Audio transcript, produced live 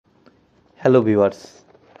Hello viewers,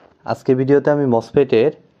 আজকে ভিডিওতে আমি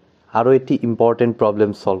মসফেটের আরও একটি ইম্পর্টেন্ট প্রবলেম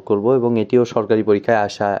সলভ করব এবং এটিও সরকারি পরীক্ষায়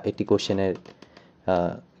আসা একটি কোশ্চেনের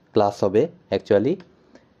ক্লাস হবে অ্যাকচুয়ালি।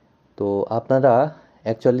 তো আপনারা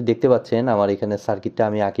অ্যাকচুয়ালি দেখতে পাচ্ছেন আমার এখানে সার্কিটটা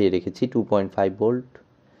আমি আঁকিয়ে রেখেছি 2.5 ভোল্ট।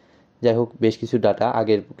 যাই হোক, বেশ কিছু ডাটা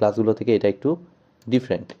আগের ক্লাসগুলো থেকে এটা একটু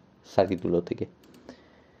ডিফারেন্ট সার্কিটগুলো থেকে।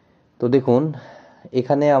 তো দেখুন,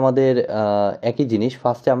 এখানে আমাদের একই জিনিস।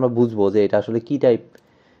 ফার্স্টে আমরা বুঝবো যে এটা আসলে কী টাইপ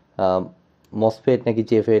মসফেট নাকি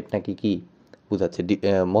জেফেট নাকি কি বোঝাচ্ছে।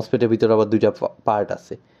 মসফেটের ভিতরে আবার দুইটা পার্ট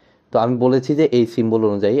আছে। তো আমি বলেছি যে এই সিম্বল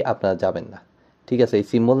অনুযায়ী আপনারা যাবেন না, ঠিক আছে? এই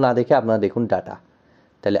সিম্বল না দেখে আপনারা দেখুন ডাটা।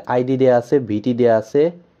 তাহলে আইডি দেয়া আছে, ভিটি দেয়া আছে,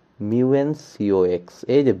 মিউএন সিওএক্স।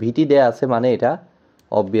 এই যে ভিটি দেয়া আছে মানে এটা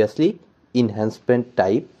অবভিয়াসলি ইনহ্যান্সমেন্ট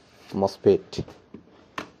টাইপ মসফেট,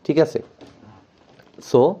 ঠিক আছে?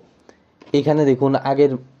 সো এখানে দেখুন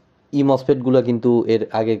আগের মসফেটগুলো কিন্তু এর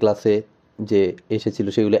আগের ক্লাসে যে এসেছিল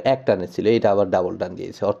সেগুলো এক টানের ছিল, এটা আবার ডাবল টান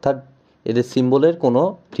দিয়েছে, অর্থাৎ এদের সিম্বলের কোনো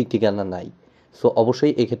ঠিক ঠিকানা নাই। সো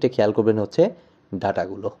অবশ্যই এক্ষেত্রে খেয়াল করবেন হচ্ছে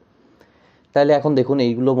ডাটাগুলো। তাহলে এখন দেখুন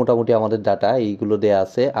এইগুলো মোটামুটি আমাদের ডাটা, এইগুলো দেয়া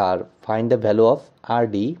আছে। আর find the value of R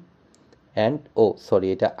D and sorry,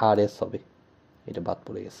 এটা আর এস হবে, এটা বাদ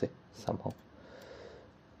পড়ে গেছে সামহাউ,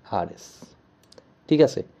 আর এস, ঠিক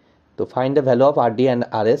আছে? তো find the value of R D and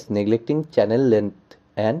R S neglecting channel length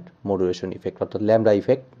and modulation effect, অর্থাৎ ল্যামডা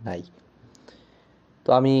ইফেক্ট নাই। তো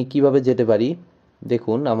আমি কিভাবে যেতে পারি?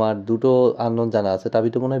 দেখুন আমার দুটো আননোন জানা আছে, তার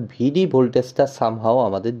ভিতরে মনে হয় ভিডি ভোল্টেজটা সামহাও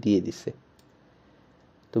আমাদের দিয়ে দিছে।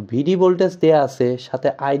 তো ভিডি ভোল্টেজ দেয়া আছে, সাথে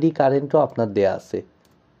আইডি কারেন্টও আপনার দেয়া আছে।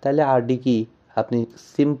 তাহলে আরডি কি? আপনি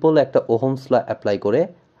সিম্পল একটা ওহমস ল অ্যাপ্লাই করে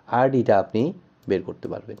আরডিটা আপনি বের করতে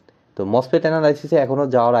পারবেন। তো মসফেট অ্যানালাইসিসে এখনও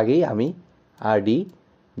যাওয়ার আগেই আমি আরডি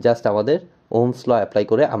জাস্ট আমাদের ওহমস ল অ্যাপ্লাই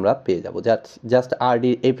করে আমরা পেয়ে যাব। জাস্ট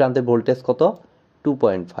আরডি এই প্রান্তের ভোল্টেজ কত?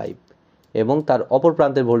 2.5, এবং তার অপর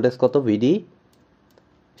প্রান্তের ভোল্টেজ কত? ভিডি,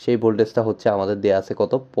 সেই ভোল্টেজটা হচ্ছে আমাদের দেয়া আছে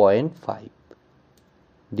কত? 0.5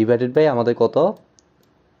 ডিভাইডেড বাই আমাদের কত?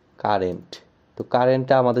 কারেন্ট। তো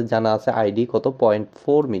কারেন্টটা আমাদের জানা আছে আইডি কত?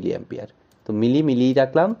 0.4 মিলি অ্যাম্পিয়ার। তো মিলিই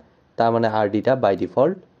রাখলাম, তার মানে আরডিটা বাই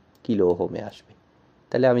ডিফল্ট কিলো ওহমে আসবে।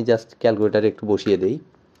 তাহলে আমি জাস্ট ক্যালকুলেটারে একটু বসিয়ে দেই।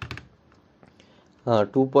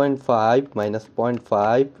 2.5 মাইনাস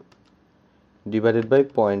 0.5 ডিভাইডেড বাই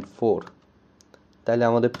 0.4, তাহলে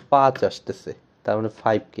আমাদের 5 আসতেছে, তার মানে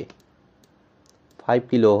 5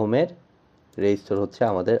 কিলো ওহমের রেজিস্টর হচ্ছে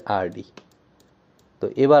আমাদের আরডি। তো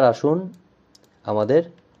এবার আসুন আমাদের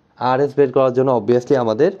আরএস বের করার জন্য অবভিয়াসলি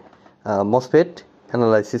আমাদের মসফেট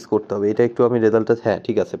অ্যানালাইসিস করতে হবে। এটা একটু আমি রেজাল্টটা, হ্যাঁ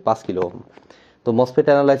ঠিক আছে, 5 কিলো ওহম। তো মসফেট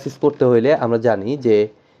অ্যানালাইসিস করতে হইলে আমরা জানি যে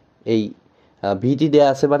এই ভিটি দেয়া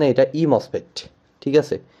আছে মানে এটা ই মসফেট, ঠিক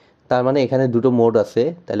আছে? তার মানে এখানে দুটো মোড আছে,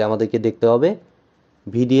 তাহলে আমাদেরকে দেখতে হবে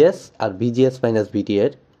ভিডিএস আর ভিজিএস মাইনাস ভিটি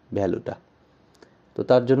এর ভ্যালুটা। তো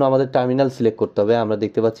তার জন্য আমাদের টার্মিনাল সিলেক্ট করতে হবে। আমরা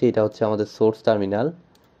দেখতে পাচ্ছি এটা হচ্ছে আমাদের সোর্স টার্মিনাল,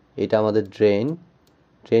 এটা আমাদের ড্রেন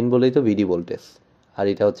বলেই তো ভিডি ভোল্টেজ, আর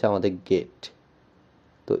এটা হচ্ছে আমাদের গেট।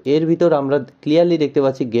 তো এর ভিতর আমরা ক্লিয়ারলি দেখতে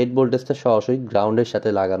পাচ্ছি গেট ভোল্টেজটা সরাসরি গ্রাউন্ডের সাথে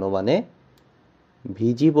লাগানো, মানে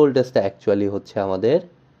ভিজি ভোল্টেজটা অ্যাকচুয়ালি হচ্ছে আমাদের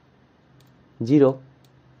 0,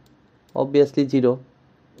 অবভিয়াসলি 0।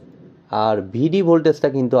 আর ভিডি ভোল্টেজটা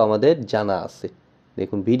কিন্তু আমাদের জানা আছে।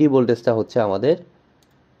 দেখুন ভিডি ভোল্টেজটা হচ্ছে আমাদের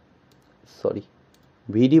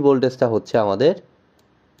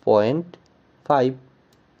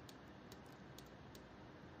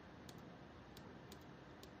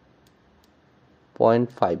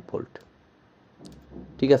ভোল্ট,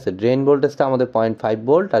 ঠিক আছে? ড্রেন ভোল্টেজটা আমাদের 0.5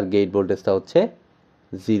 ভোল্ট আর গেট ভোল্টেজটা হচ্ছে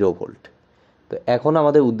 0 ভোল্ট। তো এখন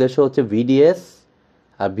আমাদের উদ্দেশ্য হচ্ছে ভিডিএস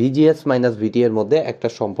আর ভিজিএস মাইনাস ভিটি এর মধ্যে একটা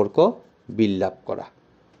সম্পর্ক বিল্ড আপ করা।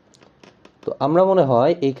 তো আমরা মনে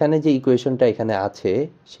হয় এইখানে যে ইকুয়েশনটা এখানে আছে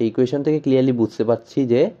সেই ইকুয়েশন থেকে ক্লিয়ারলি বুঝতে পারছি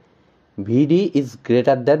যে ভিডি ইজ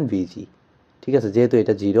গ্রেটার দ্যান ভিজি, ঠিক আছে? যেহেতু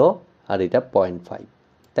এটা 0 আর এটা 0.5,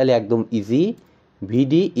 তাহলে একদম easy,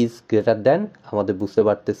 VD is greater than আমাদের বুঝতে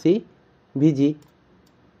পারতেছি ভিজি।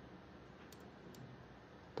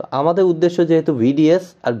 তো আমাদের উদ্দেশ্য যেহেতু ভিডিএস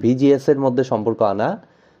আর ভিজিএস এর মধ্যে সম্পর্ক আনা,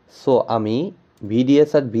 সো আমি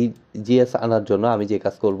ভিডিএস আর ভিজিএস আনার জন্য আমি যে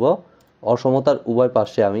কাজ করব, অসমতার উভয়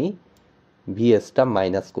পাশে আমি ভিএসটা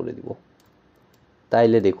মাইনাস করে দিব।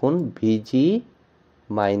 তাইলে দেখুন ভিজি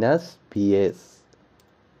মাইনাস ভিএস,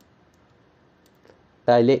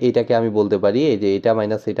 তাইলে এটাকে আমি বলতে পারি, এই যে এটা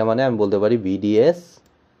মাইনাস এটা, মানে আমি বলতে পারি ভিডিএস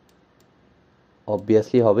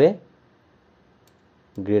অবভিয়াসলি হবে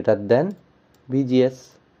গ্রেটার দ্যান ভিজিএস।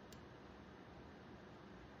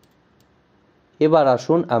 এবার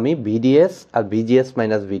আসুন আমি ভিডিএস আর ভিজিএস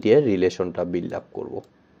মাইনাস ভিটি এর রিলেশনটা বিল্ড আপ করব।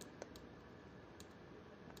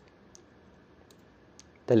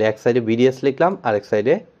 তাহলে এক সাইডে ভিডিএস লিখলাম আর এক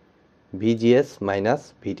সাইডে ভিজিএস মাইনাস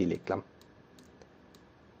ভিটি লিখলাম।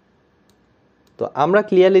 তো আমরা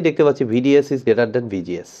ক্লিয়ারলি দেখতে পাচ্ছি VDS is greater than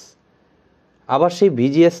VGS। আবার সেই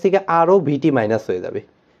VGS থেকে আরও VT মাইনাস হয়ে যাবে।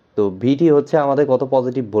 তো VT হচ্ছে আমাদের কত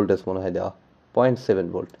পজিটিভ ভোল্টেজ মনে হয় দেওয়া 0.7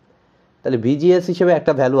 ভোল্ট। তাহলে VGS হিসেবে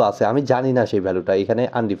একটা ভ্যালু আছে, আমি জানি না সেই ভ্যালুটা, এখানে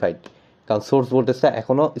আনডিফাইন্ড, কারণ সোর্স ভোল্টেজটা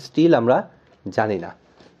এখনও স্টিল আমরা জানি না।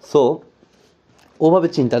 সো ওভাবে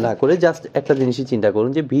চিন্তা না করে জাস্ট একটা জিনিসই চিন্তা করুন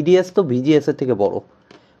যে VDS তো VGS এর থেকে বড়।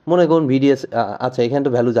 মনে করুন VDS, আচ্ছা এখানে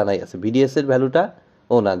তো ভ্যালু জানাই আছে, VDS এর ভ্যালুটা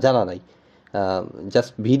ও না জানা নাই,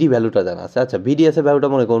 জাস্ট VD ভ্যালুটা জানা আছে। আচ্ছা VDS এর ভ্যালুটা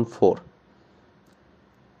মনে করুন 4,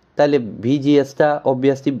 তাহলে VGSটা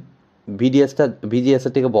অবভিয়াসলি VGS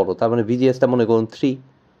এর থেকে বড়, তার মানে VGSটা মনে করুন 3,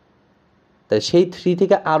 তাই সেই 3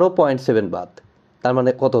 থেকে আরও 0.7 বাদ, তার মানে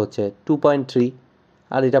কত হচ্ছে 2.3,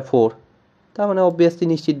 আর এটা 4, তার মানে অবভিয়াসলি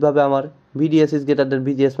নিশ্চিতভাবে আমার VDS is greater than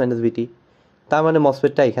VGS minus VT। তার মানে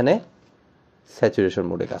মসফেটটা এখানে স্যাচুরেশন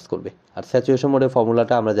মোডে কাজ করবে। আর স্যাচুরেশন মোডের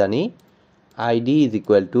ফর্মুলাটা আমরা জানি, ID is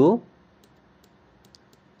equal to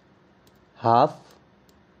half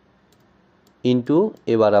into,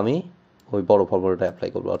 এবার আমি ওই বড় ফর্মুলাটা অ্যাপ্লাই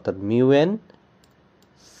করবো, অর্থাৎ μN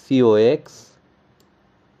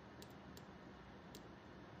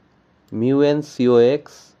COX,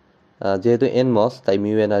 যেহেতু NMOS তাই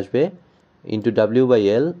μN আসবে, into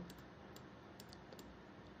W/L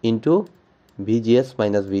into VGS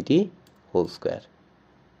minus VT whole square.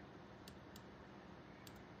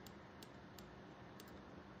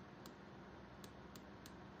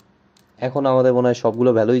 এখন আমাদের মনে হয়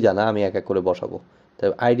সবগুলো ভ্যালুই জানা, আমি এক এক করে বসাবো। তাই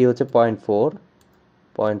আইডি হচ্ছে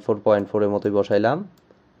 0.4 এর মতোই বসাইলাম।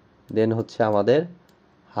 দেন হচ্ছে আমাদের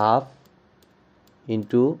হাফ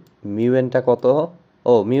ইন্টু মিউএনটা কত,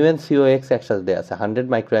 ও মিউএন COX একসাথে দেওয়া আছে 100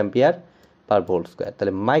 মাইক্রো অ্যাম্পিয়ার পার ভোল্ট স্কোয়ার।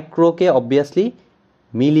 তাহলে মাইক্রোকে অবভিয়াসলি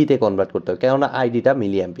মিলিতে কনভার্ট করতে হবে, কেননা আইডিটা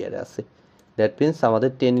মিলি অ্যাম্পিয়ারে আছে। দ্যাট মিনস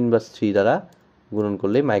আমাদের 10⁻³ দ্বারা গুণন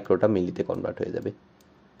করলে মাইক্রোটা মিলিতে কনভার্ট হয়ে যাবে।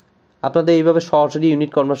 আপনাদের এইভাবে সরাসরি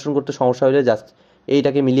ইউনিট কনভার্সন করতে সমস্যা হলে জাস্ট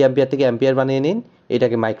এইটাকে মিলি অ্যাম্পিয়ার থেকে অ্যাম্পিয়ার বানিয়ে নিন,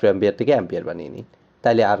 এটাকে মাইক্রো অ্যাম্পিয়ার থেকে অ্যাম্পিয়ার বানিয়ে নিন,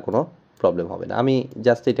 তাইলে আর কোনো প্রবলেম হবে না। আমি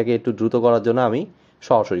জাস্ট এটাকে একটু দ্রুত করার জন্য আমি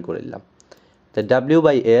সরাসরি করে নিলাম। তাই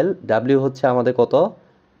W/L, W হচ্ছে আমাদের কত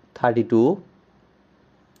 32,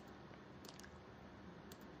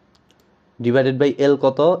 ডিভাইডেড বাই L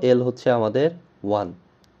কত, L হচ্ছে আমাদের 1,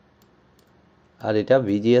 আর এটা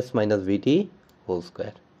VGS minus VT whole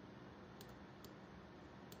square.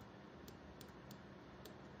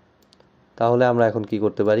 তাহলে আমরা এখন কি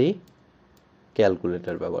করতে পারি,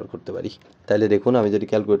 ক্যালকুলেটর ব্যবহার করতে পারি। তাহলে দেখুন আমি যদি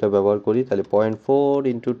ক্যালকুলেটর ব্যবহার করি তাহলে 0.4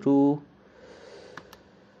 into 2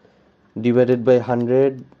 divided by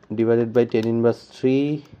 100 divided by 10⁻³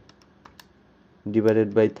 divided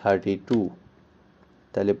by 32,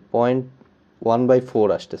 তাহলে 0.1/4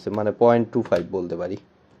 আসতেছে, মানে 0.25 বলতে পারি।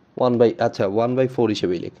 1/4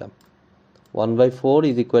 হিসেবেই লিখলাম। 1/4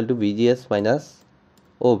 is equal to VGS minus,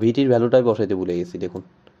 ও ভিটির ভ্যালুটাই বসাইতে ভুলে গেছি দেখুন।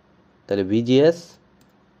 তাহলে VGS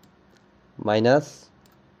মাইনাস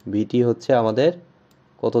VT হচ্ছে আমাদের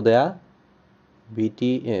কত দেয়া, VT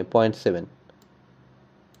 0.7,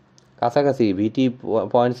 কাছাকাছি VT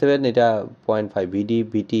 0.7, এটা 0.5,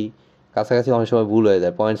 VT কাছাকাছি অনেক সময় ভুল হয়ে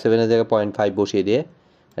যায়, 0.7-এর জায়গায় 0.5 বসিয়ে দিয়ে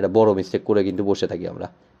এটা বড় মিস্টেক করে কিন্তু বসে থাকি আমরা,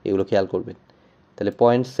 এগুলো খেয়াল করবেন। তাহলে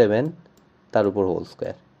 0.7 তার উপর হোল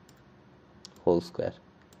স্কোয়ার।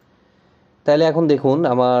 তাহলে এখন দেখুন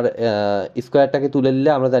আমার স্কোয়ারটাকে তুলে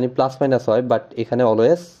নিলে আমরা জানি প্লাস মাইনাস হয়, বাট এখানে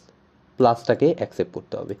অলওয়েজ প্লাসটাকে অ্যাকসেপ্ট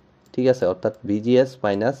করতে হবে, ঠিক আছে। অর্থাৎ VGS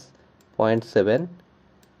minus 0.7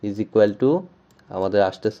 is equal to আমাদের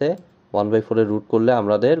আসতেছে 1/4-এর রুট করলে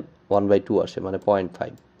আমাদের 1/2 আসে, মানে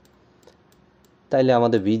 0.5। তাইলে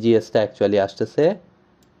আমাদের VGSটা অ্যাকচুয়ালি আসতেছে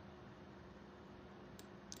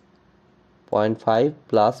 0.5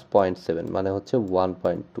 প্লাস 0.7, মানে হচ্ছে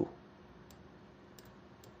 1.2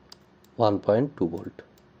 ভোল্ট।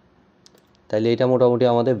 তাইলে এটা মোটামুটি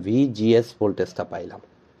আমাদের VGS ভোল্টেজটা পাইলাম।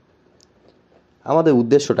 আমাদের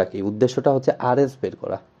উদ্দেশ্যটা কি, উদ্দেশ্যটা হচ্ছে RS বের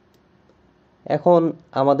করা। এখন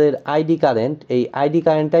আমাদের আইডি কারেন্ট, এই আইডি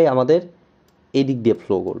কারেন্টটাই আমাদের এদিক দিয়ে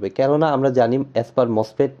ফ্লো করবে, কেননা আমরা জানি as per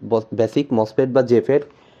MOSFET, basic MOSFET বা জেফেট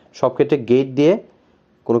সব ক্ষেত্রে গেট দিয়ে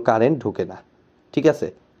কোনো কারেন্ট ঢোকে না, ঠিক আছে।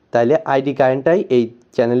 তাইলে আইডি কারেন্টটাই এই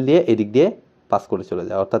চ্যানেল দিয়ে এদিক দিয়ে পাস করে চলে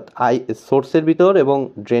যায়, অর্থাৎ সোর্সের ভিতর এবং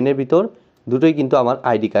ড্রেনের ভিতর দুটোই কিন্তু আমার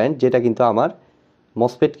আইডি কারেন্ট, যেটা কিন্তু আমার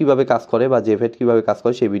মসফেট কীভাবে কাজ করে বা জেফেট কীভাবে কাজ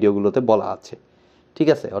করে সেই ভিডিওগুলোতে বলা আছে, ঠিক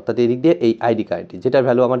আছে। অর্থাৎ এদিক দিয়ে এই আইডি কারেন্টটি, যেটার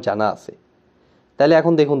ভ্যালু আমার জানা আছে। তাহলে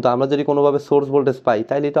এখন দেখুন তো আমরা যদি কোনোভাবে সোর্স ভোল্টেজ পাই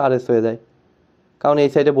তাইলেই তো RS হয়ে যায়, কারণ এই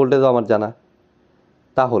সাইডে ভোল্টেজও আমার জানা।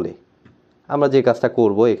 তাহলে আমরা যে কাজটা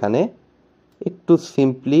করব এখানে একটু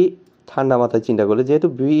সিম্পলি ঠান্ডা মাথায় চিন্তা করলে, যেহেতু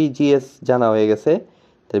VGS জানা হয়ে গেছে,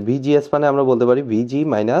 তাহলে VGS মানে আমরা বলতে পারি VG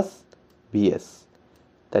মাইনাস VS।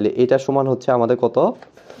 তাহলে এটা সমান হচ্ছে আমাদের কত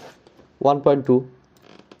 1.2।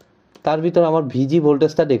 তার ভিতর আমার ভিজি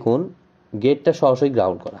ভোল্টেজটা দেখুন, গেটটা সরাসরি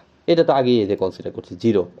গ্রাউন্ড করা, এটা তো আগেই এতে কনসিডার করছি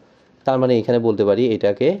 0। তার মানে এখানে বলতে পারি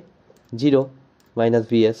এটাকে 0 minus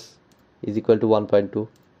VS is equal to 1.2।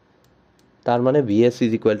 তার মানে ভিএস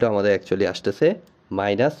ইজ ইকুয়াল টু আমাদের অ্যাকচুয়ালি আসতেছে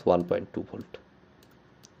মাইনাস 1.2 ভোল্ট।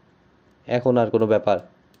 এখন আর কোনো ব্যাপার,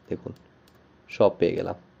 দেখুন সব পেয়ে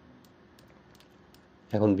গেলাম।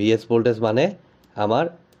 এখন ভিএস ভোল্টেজ মানে আমার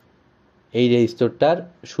এই রেজিস্টরটার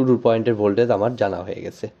শুরুর পয়েন্টের ভোল্টেজ আমার জানা হয়ে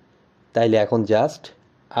গেছে। তাইলে এখন জাস্ট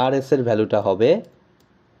আর এস এর ভ্যালুটা হবে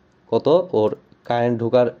কত, ওর কারেন্ট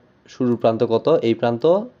ঢোকার শুরুর প্রান্ত কত, এই প্রান্ত,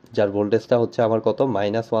 যার ভোল্টেজটা হচ্ছে আমার কত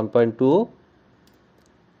মাইনাস 1.2,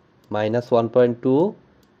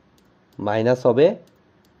 মাইনাস হবে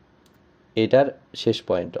এটার শেষ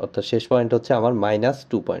পয়েন্ট, অর্থাৎ শেষ পয়েন্ট হচ্ছে আমার মাইনাস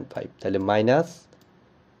 2.5। তাহলে মাইনাস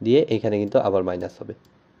দিয়ে এখানে কিন্তু আবার মাইনাস হবে,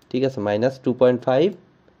 ঠিক আছে। মাইনাস 2.5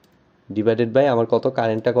 ডিভাইডেড বাই আমার কত,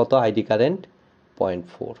 কারেন্টটা কত, আইডি কারেন্ট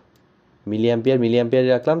 0.4 মিলিঅ্যাম্পিয়ার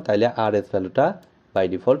রাখলাম, তাহলে আর এস ভ্যালুটা বাই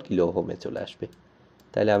ডিফল্ট কিলো ওহমে চলে আসবে।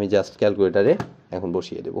 তাহলে আমি জাস্ট ক্যালকুলেটারে এখন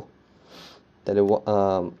বসিয়ে দেব। তাহলে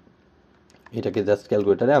এটাকে জাস্ট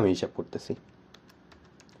ক্যালকুলেটারে আমি হিসাব করতেছি,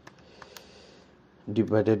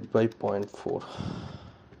 ডিভাইডেড বাই 0.4,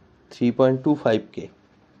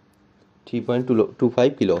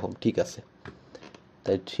 3.25 কিলো ওহম, ঠিক আছে।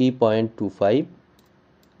 তাই 3.25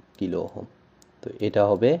 কিলো ওহম। তো এটা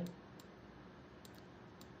হবে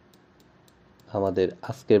আমাদের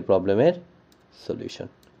আজকের প্রবলেমের সলিউশন।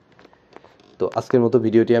 তো আজকের মতো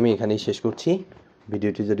ভিডিওটি আমি এখানেই শেষ করছি।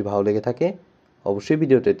 ভিডিওটি যদি ভালো লেগে থাকে অবশ্যই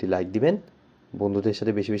ভিডিওতে একটি লাইক দিবেন, বন্ধুদের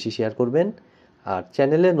সাথে বেশি বেশি শেয়ার করবেন, আর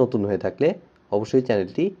চ্যানেলে নতুন হয়ে থাকলে অবশ্যই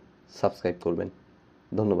চ্যানেলটি সাবস্ক্রাইব করবেন।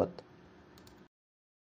 ধন্যবাদ।